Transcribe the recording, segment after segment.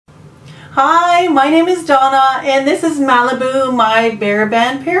Hi, my name is Donna and this is Malibu, my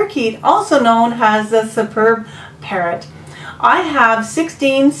Barraband Parakeet, also known as the superb parrot. I have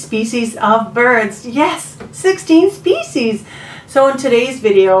 16 species of birds. Yes, 16 species. So in today's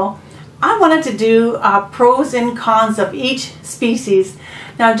video, I wanted to do pros and cons of each species.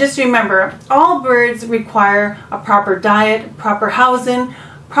 Now just remember, all birds require a proper diet, proper housing,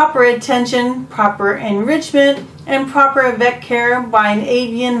 proper attention, proper enrichment, and proper vet care by an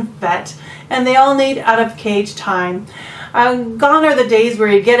avian vet. And they all need out of cage time. Gone are the days where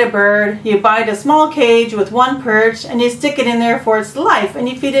you get a bird, you buy a small cage with one perch, and you stick it in there for its life, and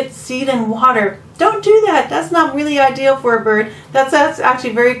you feed it seed and water. Don't do that. That's not really ideal for a bird. That's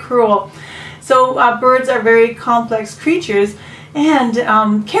actually very cruel. So birds are very complex creatures, and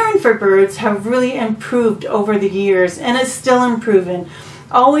caring for birds have really improved over the years, and it's still improving.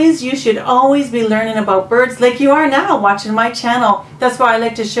 You should always be learning about birds like you are now watching my channel. That's why I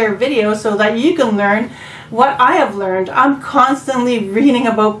like to share videos so that you can learn what I have learned. I'm constantly reading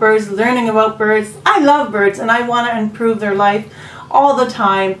about birds, learning about birds. I love birds and I want to improve their life all the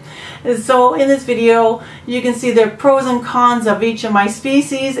time. So in this video, you can see the pros and cons of each of my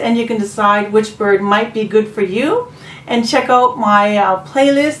species, and you can decide which bird might be good for you. And check out my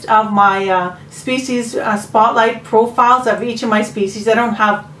playlist of my species spotlight profiles of each of my species. I don't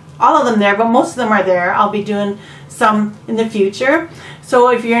have all of them there, but most of them are there. I'll be doing some in the future. So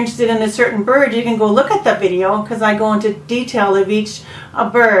if you're interested in a certain bird, you can go look at that video because I go into detail of each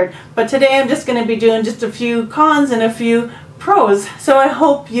bird. But today I'm just going to be doing just a few cons and a few pros. So I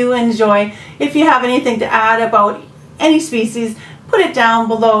hope you enjoy. If you have anything to add about any species, put it down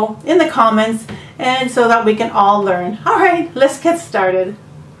below in the comments, and so that we can all learn. All right, let's get started.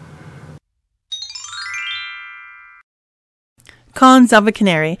 Cons of a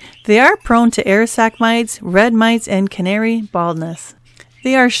canary. They are prone to air sac mites, red mites, and canary baldness.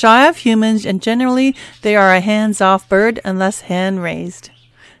 They are shy of humans, and generally they are a hands-off bird unless hand-raised.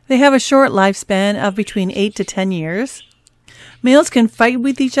 They have a short lifespan of between 8 to 10 years. Males can fight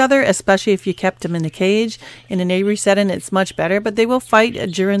with each other, especially if you kept them in a cage. In an aviary setting, it's much better, but they will fight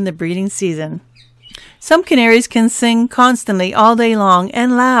during the breeding season. Some canaries can sing constantly all day long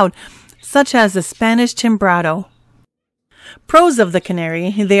and loud, such as the Spanish timbrado. Pros of the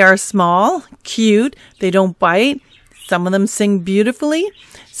canary. They are small, cute, they don't bite. Some of them sing beautifully.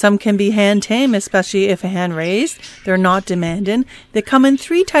 Some can be hand tame, especially if hand raised. They're not demanding. They come in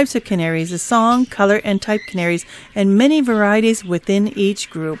 3 types of canaries: the song, color, and type canaries, and many varieties within each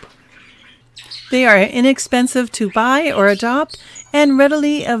group. They are inexpensive to buy or adopt and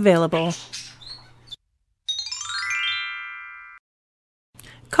readily available.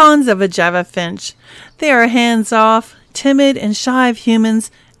 Cons of a Java finch. They are hands-off, timid, and shy of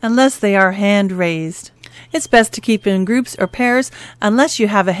humans unless they are hand-raised. It's best to keep in groups or pairs unless you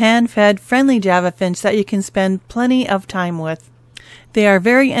have a hand-fed, friendly Java finch that you can spend plenty of time with. They are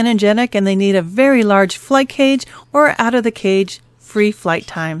very energetic and they need a very large flight cage or out of the cage free flight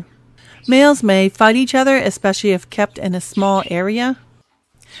time. Males may fight each other, especially if kept in a small area.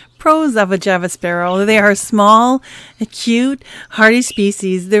 Pros of a Java sparrow. They are small, cute, hardy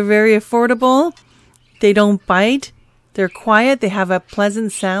species. They're very affordable. They don't bite. They're quiet. They have a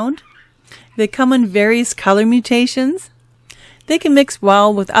pleasant sound. They come in various color mutations. They can mix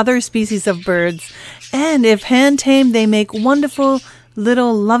well with other species of birds. And if hand-tamed, they make wonderful,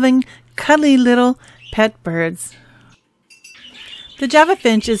 little, loving, cuddly little pet birds. The Java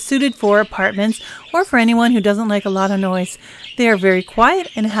finch is suited for apartments or for anyone who doesn't like a lot of noise. They are very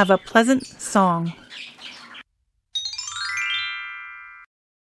quiet and have a pleasant song.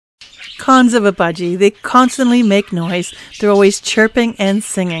 Cons of a budgie. They constantly make noise. They're always chirping and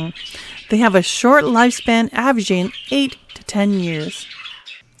singing. They have a short lifespan averaging 8 to 10 years.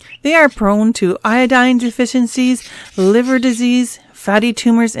 They are prone to iodine deficiencies, liver disease, fatty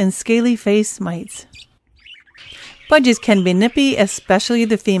tumors, and scaly face mites. Budgies can be nippy, especially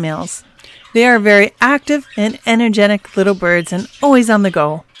the females. They are very active and energetic little birds and always on the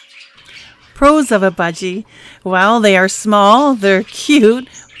go. Pros of a budgie. Well, they are small, they're cute,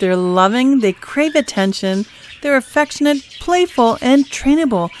 they're loving, they crave attention, they're affectionate, playful, and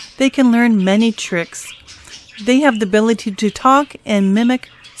trainable. They can learn many tricks. They have the ability to talk and mimic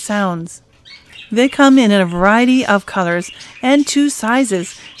sounds. They come in a variety of colors and 2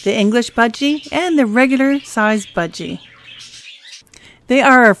 sizes, the English budgie and the regular size budgie. They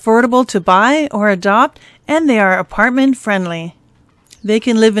are affordable to buy or adopt, and they are apartment friendly. They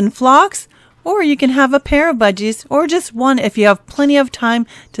can live in flocks, or you can have a pair of budgies, or just one if you have plenty of time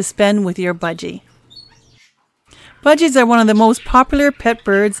to spend with your budgie. Budgies are one of the most popular pet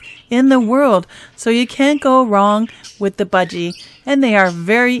birds in the world, so you can't go wrong with the budgie, and they are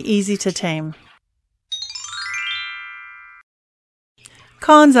very easy to tame.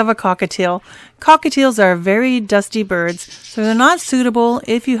 Cons of a cockatiel. Cockatiels are very dusty birds, so they're not suitable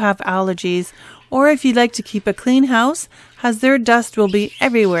if you have allergies or if you like to keep a clean house, as their dust will be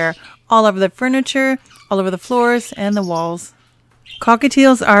everywhere, all over the furniture, all over the floors and the walls.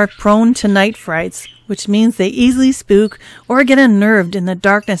 Cockatiels are prone to night frights, which means they easily spook or get unnerved in the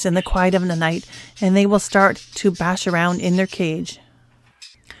darkness and the quiet of the night, and they will start to bash around in their cage.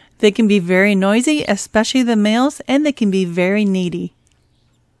 They can be very noisy, especially the males, and they can be very needy.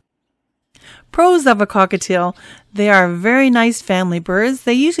 Pros of a cockatiel. They are very nice family birds.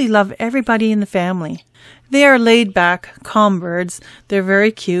 They usually love everybody in the family. They are laid back, calm birds. They're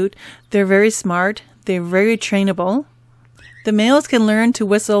very cute. They're very smart. They're very trainable. The males can learn to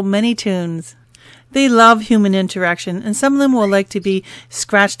whistle many tunes. They love human interaction, and some of them will like to be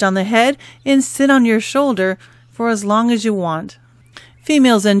scratched on the head and sit on your shoulder for as long as you want.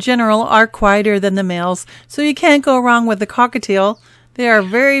 Females in general are quieter than the males, so you can't go wrong with the cockatiel. They are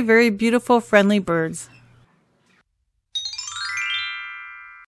very, very beautiful, friendly birds.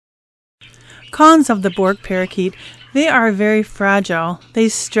 Cons of the Bourke Parakeet. They are very fragile. They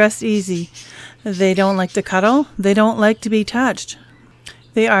stress easy. They don't like to cuddle. They don't like to be touched.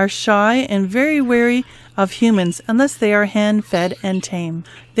 They are shy and very wary of humans unless they are hand-fed and tame.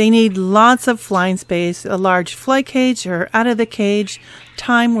 They need lots of flying space, a large flight cage or out of the cage,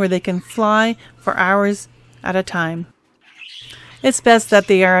 time where they can fly for hours at a time. It's best that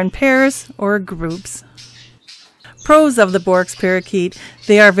they are in pairs or groups. Pros of the Bourke Parakeet.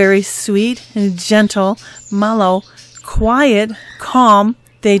 They are very sweet and gentle, mellow, quiet, calm.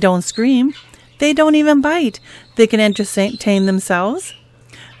 They don't scream. They don't even bite. They can entertain themselves.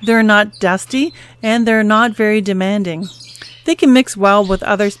 They're not dusty, and they're not very demanding. They can mix well with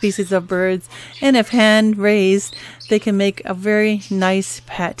other species of birds, and if hand-raised, they can make a very nice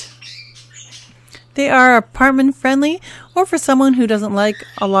pet. They are apartment friendly, or for someone who doesn't like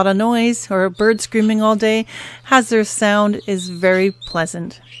a lot of noise or a bird screaming all day, as their sound is very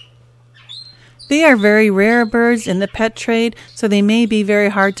pleasant. They are very rare birds in the pet trade, so they may be very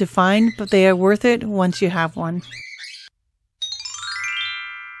hard to find, but they are worth it once you have one.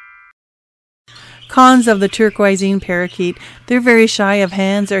 Cons of the Turquoisine Parakeet. They're very shy of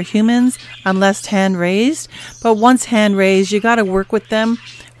hands or humans unless hand raised, but once hand raised, you got to work with them.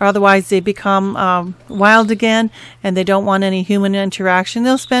 Or otherwise they become wild again and they don't want any human interaction.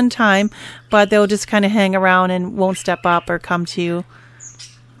 They'll spend time, but they'll just kind of hang around and won't step up or come to you.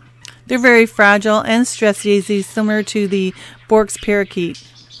 They're very fragile and stress easy, similar to the Bourke Parakeet.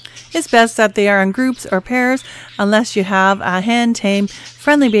 It's best that they are in groups or pairs unless you have a hand-tamed,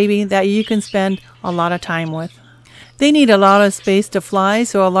 friendly baby that you can spend a lot of time with. They need a lot of space to fly,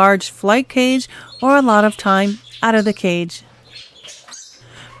 so a large flight cage or a lot of time out of the cage.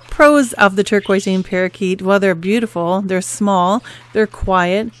 Pros of the Turquoisine Parakeet. Well, they're beautiful, they're small, they're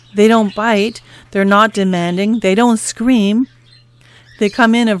quiet, they don't bite, they're not demanding, they don't scream. They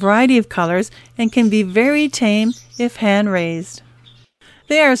come in a variety of colors and can be very tame if hand-raised.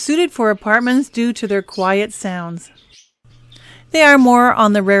 They are suited for apartments due to their quiet sounds. They are more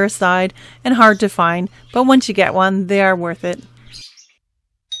on the rare side and hard to find, but once you get one, they are worth it.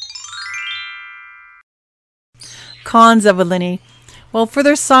 Cons of a linny. Well, for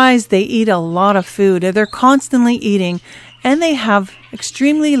their size, they eat a lot of food. They're constantly eating, and they have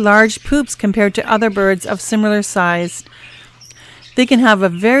extremely large poops compared to other birds of similar size. They can have a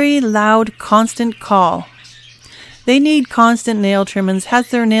very loud, constant call. They need constant nail trimmings as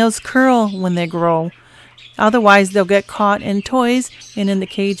their nails curl when they grow. Otherwise, they'll get caught in toys and in the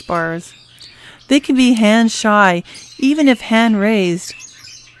cage bars. They can be hand shy, even if hand raised.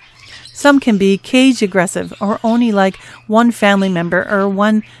 Some can be cage aggressive or only like one family member or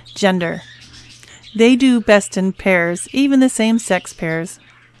one gender. They do best in pairs, even the same sex pairs.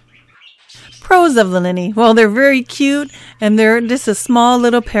 Pros of the linny. Well, they're very cute and they're just a small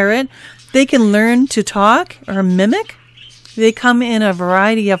little parrot. They can learn to talk or mimic. They come in a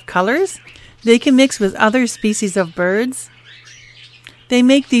variety of colors. They can mix with other species of birds. They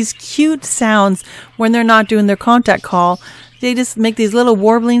make these cute sounds when they're not doing their contact call. They just make these little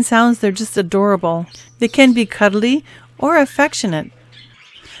warbling sounds. They're just adorable. They can be cuddly or affectionate.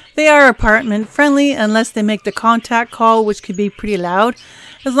 They are apartment friendly unless they make the contact call, which could be pretty loud.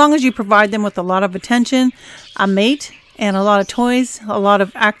 As long as you provide them with a lot of attention, a mate, and a lot of toys, a lot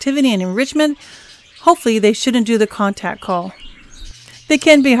of activity and enrichment, hopefully they shouldn't do the contact call. They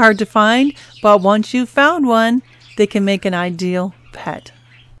can be hard to find, but once you've found one, they can make an ideal pet.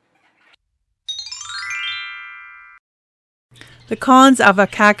 The cons of a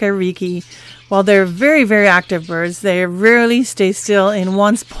Kakariki. While they're very, very active birds, they rarely stay still in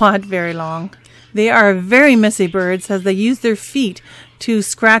one spot very long. They are very messy birds as they use their feet to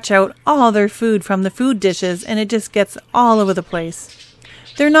scratch out all their food from the food dishes, and it just gets all over the place.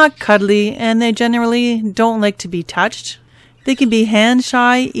 They're not cuddly and they generally don't like to be touched. They can be hand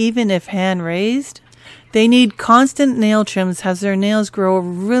shy even if hand raised. They need constant nail trims as their nails grow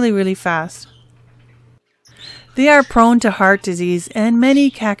really, really fast. They are prone to heart disease, and many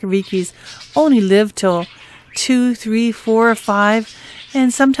Kakarikis only live till 2, 3, 4, or 5,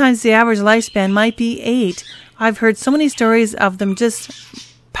 and sometimes the average lifespan might be 8. I've heard so many stories of them just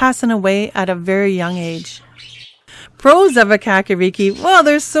passing away at a very young age. Pros of a Kakariki, well,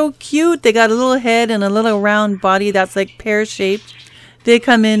 they're so cute. They got a little head and a little round body that's like pear-shaped. They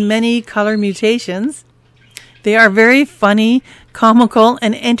come in many color mutations. They are very funny, comical,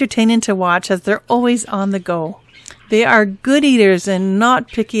 and entertaining to watch as they're always on the go. They are good eaters and not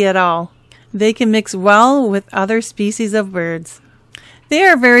picky at all. They can mix well with other species of birds. They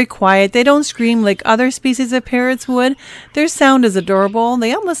are very quiet. They don't scream like other species of parrots would. Their sound is adorable.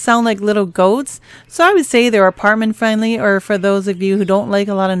 They almost sound like little goats. So I would say they're apartment friendly, or for those of you who don't like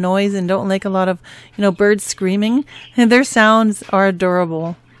a lot of noise and don't like a lot of, birds screaming, and their sounds are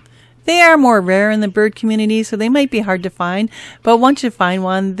adorable. They are more rare in the bird community, so they might be hard to find, but once you find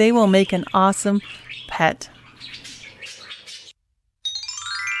one, they will make an awesome pet.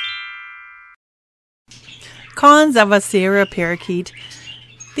 Cons of a Sierra parakeet.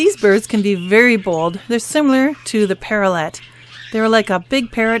 These birds can be very bold. They're similar to the parrot. They're like a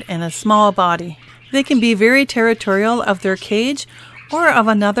big parrot in a small body. They can be very territorial of their cage or of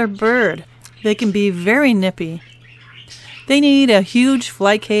another bird. They can be very nippy. They need a huge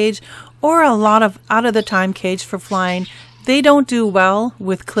flight cage or a lot of out-of-the-time cage for flying. They don't do well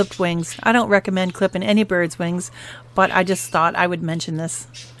with clipped wings. I don't recommend clipping any bird's wings, but I just thought I would mention this.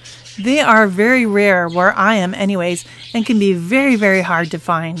 They are very rare where I am anyways, and can be very, very hard to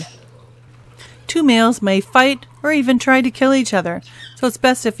find. Two males may fight or even try to kill each other, so it's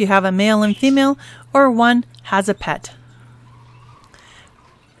best if you have a male and female or one has a pet.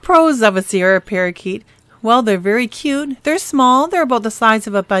 Pros of a Sierra parakeet. Well, they're very cute. They're small. They're about the size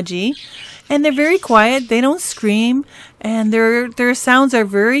of a budgie. And they're very quiet. They don't scream. And their sounds are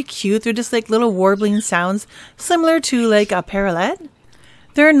very cute. They're just like little warbling sounds, similar to like a parrot.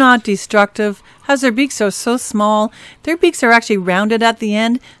 They're not destructive, as their beaks are so small. Their beaks are actually rounded at the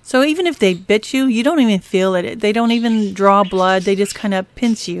end, so even if they bit you, you don't even feel it. They don't even draw blood, they just kind of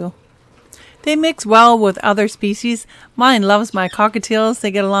pinch you. They mix well with other species. Mine loves my cockatiels.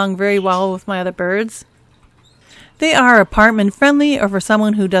 They get along very well with my other birds. They are apartment friendly, or for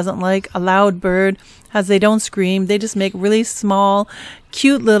someone who doesn't like a loud bird, as they don't scream. They just make really small,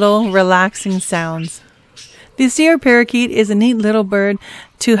 cute little relaxing sounds. The Sierra parakeet is a neat little bird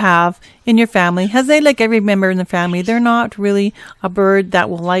to have in your family, as they like every member in the family. They're not really a bird that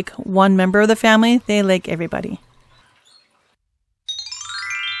will like one member of the family. They like everybody.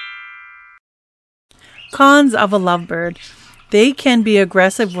 Cons of a lovebird. They can be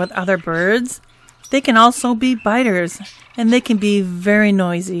aggressive with other birds. They can also be biters, and they can be very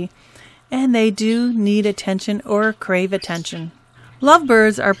noisy. And they do need attention or crave attention.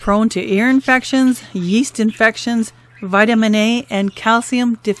 Lovebirds are prone to ear infections, yeast infections, vitamin A, and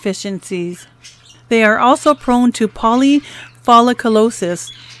calcium deficiencies. They are also prone to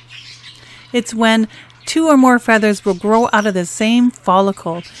polyfolliculosis. It's when two or more feathers will grow out of the same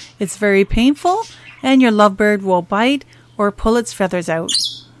follicle. It's very painful, and your lovebird will bite or pull its feathers out.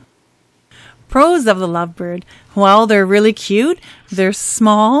 Pros of the lovebird. Well, they're really cute, they're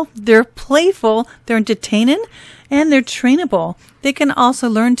small, they're playful, they're entertaining, and they're trainable. They can also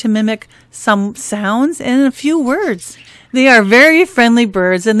learn to mimic some sounds and a few words. They are very friendly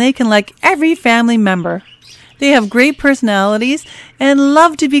birds, and they can like every family member. They have great personalities and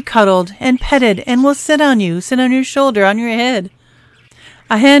love to be cuddled and petted, and will sit on you, sit on your shoulder, on your head.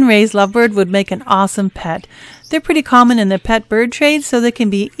 A hand-raised lovebird would make an awesome pet. They're pretty common in the pet bird trade, so they can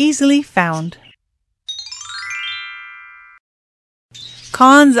be easily found.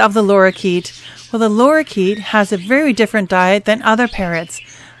 Cons of the Lorikeet. Well, the Lorikeet has a very different diet than other parrots.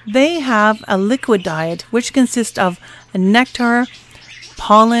 They have a liquid diet, which consists of nectar,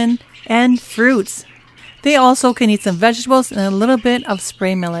 pollen, and fruits. They also can eat some vegetables and a little bit of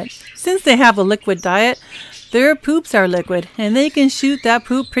spray millet. Since they have a liquid diet, their poops are liquid, and they can shoot that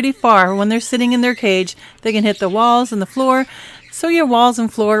poop pretty far when they're sitting in their cage. They can hit the walls and the floor, so your walls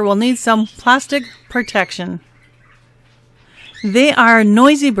and floor will need some plastic protection. They are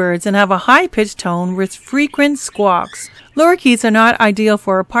noisy birds and have a high-pitched tone with frequent squawks. Lorikeets are not ideal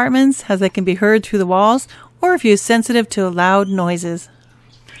for apartments, as they can be heard through the walls or if you're sensitive to loud noises.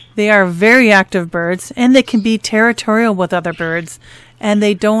 They are very active birds, and they can be territorial with other birds, and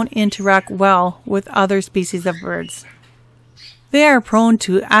they don't interact well with other species of birds. They are prone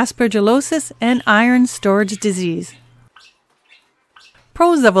to aspergillosis and iron storage disease.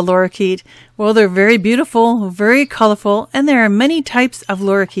 Pros of a lorikeet. Well, they're very beautiful, very colorful, and there are many types of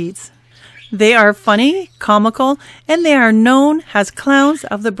lorikeets. They are funny, comical, and they are known as clowns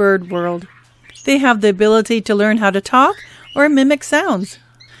of the bird world. They have the ability to learn how to talk or mimic sounds.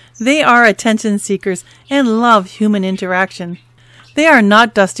 They are attention seekers and love human interaction. They are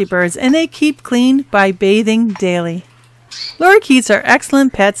not dusty birds, and they keep clean by bathing daily. Lorikeets are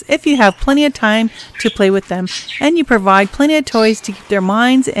excellent pets if you have plenty of time to play with them and you provide plenty of toys to keep their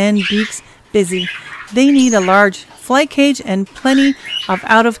minds and beaks busy. They need a large flight cage and plenty of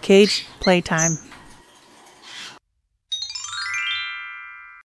out-of-cage playtime.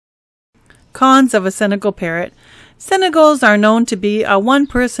 Cons of a Senegal parrot. Senegals are known to be a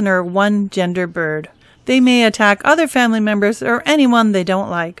one-person or one-gender bird. They may attack other family members or anyone they don't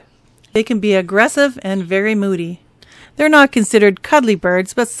like. They can be aggressive and very moody. They're not considered cuddly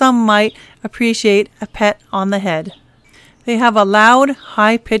birds, but some might appreciate a pet on the head. They have a loud,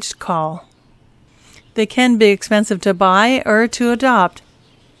 high-pitched call. They can be expensive to buy or to adopt.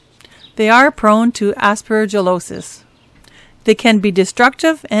 They are prone to aspergillosis. They can be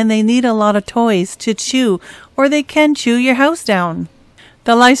destructive, and they need a lot of toys to chew, or they can chew your house down.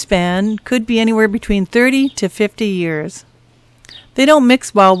 The lifespan could be anywhere between 30 to 50 years. They don't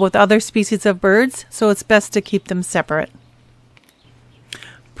mix well with other species of birds, so it's best to keep them separate.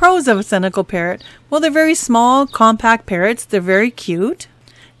 Pros of a Senegal parrot. Well, they're very small, compact parrots. They're very cute.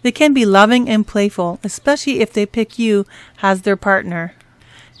 They can be loving and playful, especially if they pick you as their partner.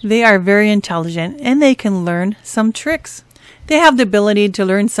 They are very intelligent, and they can learn some tricks. They have the ability to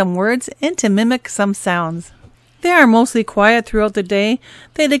learn some words and to mimic some sounds. They are mostly quiet throughout the day.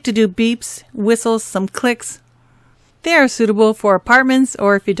 They like to do beeps, whistles, some clicks. They are suitable for apartments,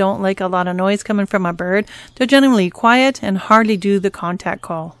 or if you don't like a lot of noise coming from a bird. They're generally quiet and hardly do the contact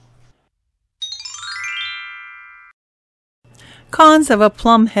call. Cons of a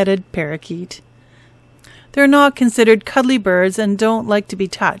plum-headed parakeet. They're not considered cuddly birds and don't like to be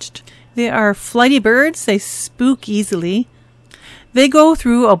touched. They are flighty birds. They spook easily. They go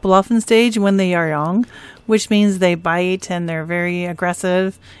through a bluffing stage when they are young, which means they bite and they're very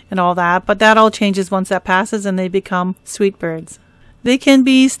aggressive and all that, but that all changes once that passes and they become sweet birds. They can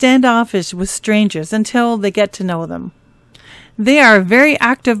be standoffish with strangers until they get to know them. They are very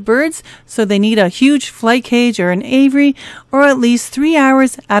active birds, so they need a huge flight cage or an aviary, or at least 3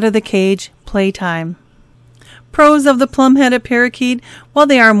 hours out of the cage playtime. Pros of the plum-headed parakeet. While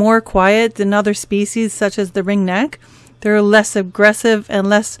they are more quiet than other species such as the ringneck, they're less aggressive and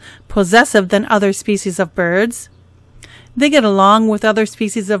less possessive than other species of birds. They get along with other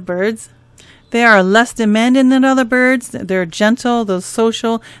species of birds. They are less demanding than other birds. They're gentle, they're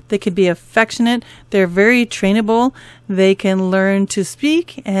social, they can be affectionate, they're very trainable, they can learn to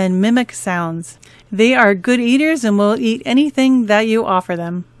speak and mimic sounds. They are good eaters and will eat anything that you offer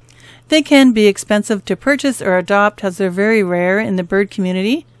them. They can be expensive to purchase or adopt as they're very rare in the bird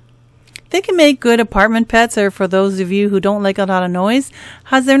community. They can make good apartment pets, or for those of you who don't like a lot of noise,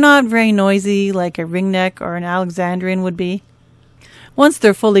 as they're not very noisy like a ringneck or an Alexandrian would be. Once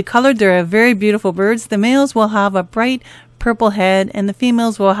they're fully colored, they're very beautiful birds. The males will have a bright purple head, and the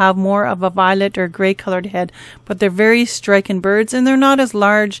females will have more of a violet or gray colored head, but they're very striking birds, and they're not as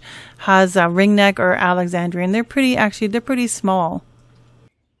large as a ringneck or Alexandrian. They're pretty small.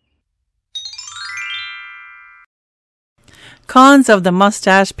 Cons of the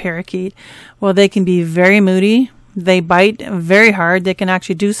Moustache Parakeet. Well, they can be very moody. They bite very hard. They can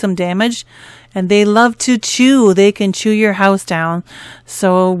actually do some damage. And they love to chew. They can chew your house down.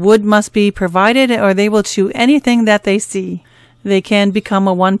 So wood must be provided, or they will chew anything that they see. They can become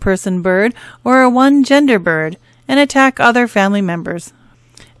a one-person bird or a one-gender bird and attack other family members.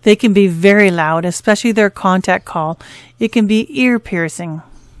 They can be very loud, especially their contact call. It can be ear-piercing.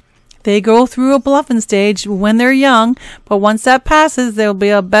 They go through a bluffing stage when they're young, but once that passes, they'll be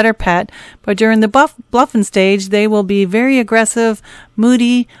a better pet. But during the bluffing stage, they will be very aggressive,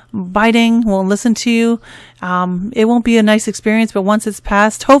 moody, biting, won't listen to you. It won't be a nice experience, but once it's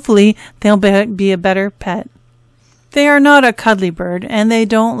passed, hopefully they'll be a better pet. They are not a cuddly bird, and they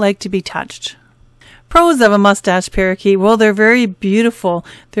don't like to be touched. Pros of a Moustache Parakeet. Well, they're very beautiful.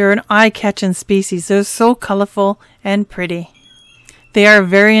 They're an eye-catching species. They're so colorful and pretty. They are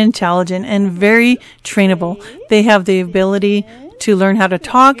very intelligent and very trainable. They have the ability to learn how to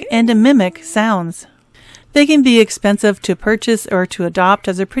talk and to mimic sounds. They can be expensive to purchase or to adopt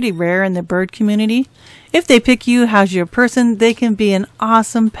as they're pretty rare in the bird community. If they pick you as your person, they can be an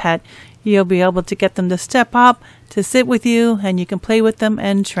awesome pet. You'll be able to get them to step up, to sit with you, and you can play with them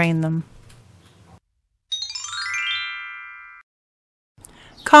and train them.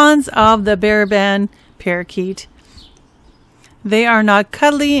 Cons of the Barraband Parakeet. They are not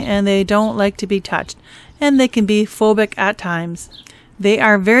cuddly and they don't like to be touched, and they can be phobic at times. They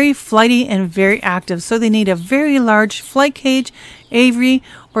are very flighty and very active, so they need a very large flight cage, aviary,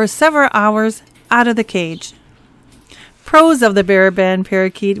 or several hours out of the cage. Pros of the Barraband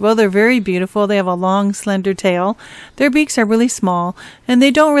Parakeet, well, they're very beautiful. They have a long, slender tail. Their beaks are really small, and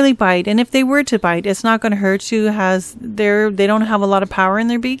they don't really bite. And if they were to bite, it's not going to hurt you, as they don't have a lot of power in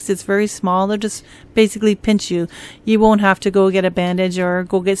their beaks. It's very small. They'll just basically pinch you. You won't have to go get a bandage or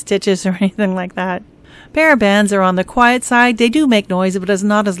go get stitches or anything like that. Barrabands are on the quiet side. They do make noise, but it's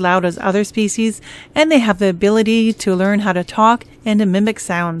not as loud as other species, and they have the ability to learn how to talk and to mimic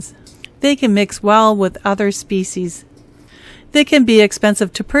sounds. They can mix well with other species. They can be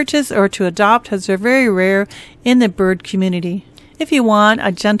expensive to purchase or to adopt, as they're very rare in the bird community. If you want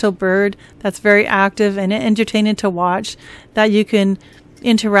a gentle bird that's very active and entertaining to watch, that you can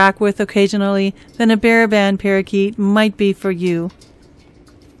interact with occasionally, then a Barraband Parakeet might be for you.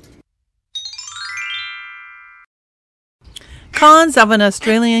 Cons of an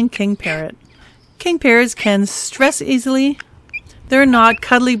Australian King Parrot. King Parrots can stress easily. They're not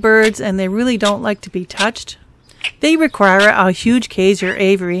cuddly birds and they really don't like to be touched. They require a huge cage or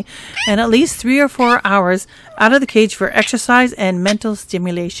aviary and at least 3 or 4 hours out of the cage for exercise and mental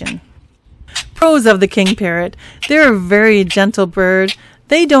stimulation. Pros of the King Parrot. They're a very gentle bird.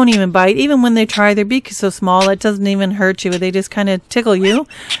 They don't even bite. Even when they try, their beak is so small it doesn't even hurt you. They just kind of tickle you.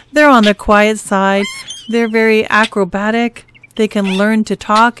 They're on the quiet side. They're very acrobatic. They can learn to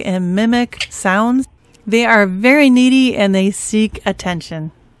talk and mimic sounds. They are very needy and they seek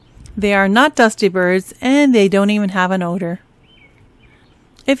attention. They are not dusty birds and they don't even have an odor.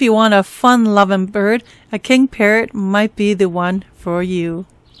 If you want a fun-loving bird, a king parrot might be the one for you.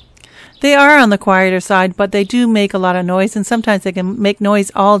 They are on the quieter side, but they do make a lot of noise, and sometimes they can make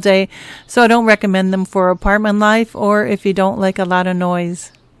noise all day, so I don't recommend them for apartment life or if you don't like a lot of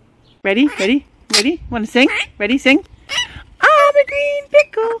noise. Ready? Ready? Ready? Want to sing? Ready? Sing? I'm a green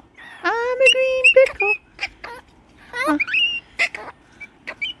pickle. I'm a green pickle.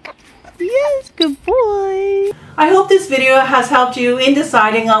 Yes, good boy. I hope this video has helped you in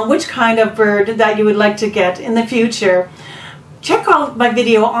deciding on which kind of bird that you would like to get in the future. Check out my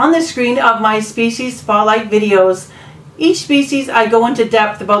video on the screen of my species spotlight videos. Each species I go into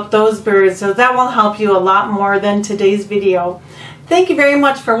depth about those birds, so that will help you a lot more than today's video. Thank you very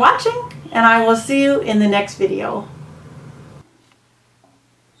much for watching, and I will see you in the next video.